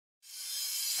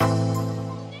Hello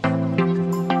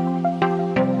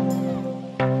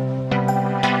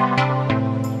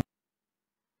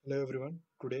everyone,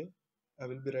 today I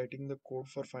will be writing the code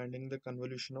for finding the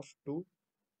convolution of two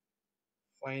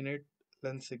finite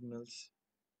length signals.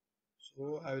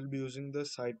 So I will be using the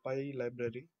SciPy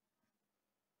library.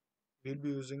 We will be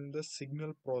using the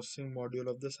signal processing module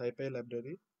of the SciPy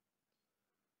library.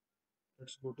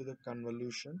 Let's go to the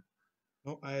convolution.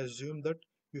 Now I assume that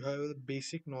you have a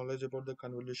basic knowledge about the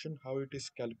convolution, how it is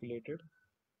calculated.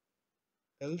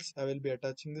 Else I will be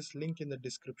attaching this link in the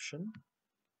description.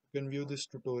 You can view this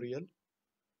tutorial.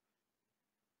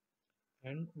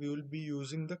 And we will be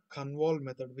using the convolve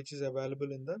method, which is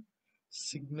available in the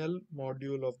signal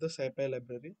module of the SciPy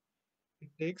library. It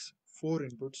takes four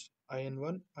inputs: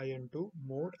 in1, in2,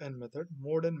 mode and method.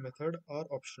 Mode and method are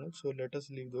optional, so let us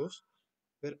leave those,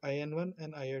 where in1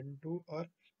 and in2 are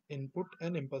input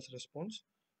and impulse response.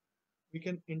 We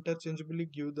can interchangeably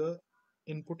give the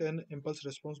input and impulse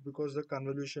response because the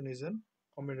convolution is an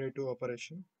commutative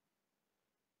operation.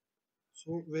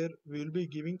 So where we will be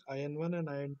giving in1 and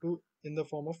in2 in the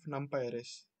form of numpy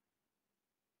arrays.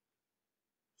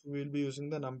 So we will be using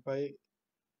the numpy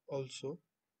also.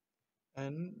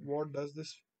 And what does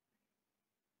this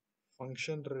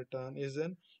function return is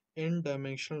an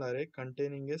n-dimensional array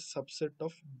containing a subset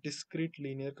of discrete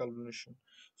linear convolution.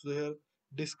 So here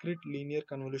discrete linear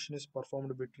convolution is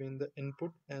performed between the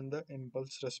input and the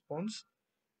impulse response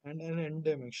and an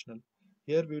n-dimensional.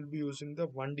 Here we will be using the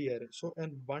 1D array. So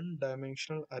an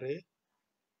one-dimensional array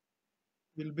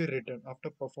will be written after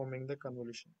performing the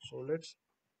convolution. So let's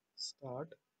start.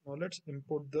 Now let's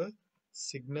import the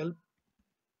signal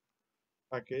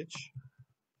package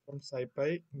from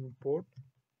SciPy import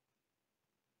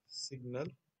signal.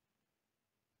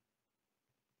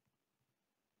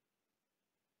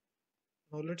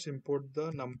 Now let's import the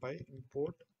numpy.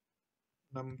 Import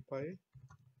numpy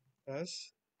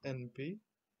as np.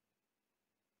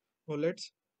 Now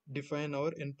let's define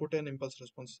our input and impulse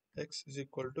response. X is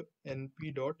equal to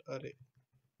np dot array.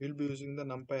 We'll be using the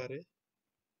numpy array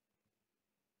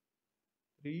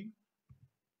 3,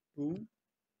 2,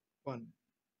 1.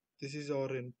 This is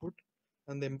our input,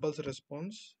 and the impulse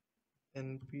response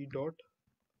np dot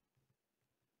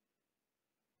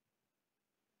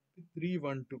 3,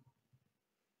 1, 2.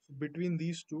 So between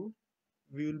these two,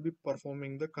 we will be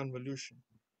performing the convolution.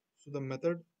 So the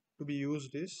method to be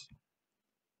used is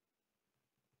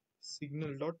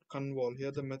signal dot convolve.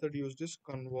 Here the method used is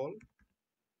convolve,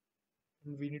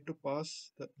 and we need to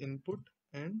pass the input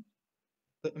and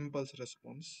the impulse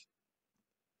response.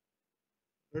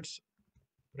 Let's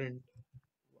print.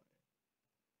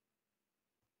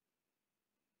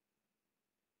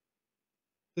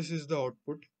 This is the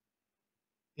output.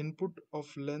 Input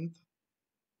of length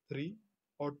 3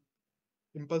 or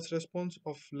impulse response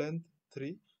of length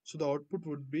 3. So the output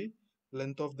would be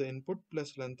length of the input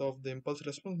plus length of the impulse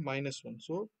response minus 1.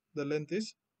 So the length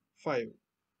is 5.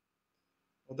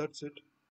 Well, that's it.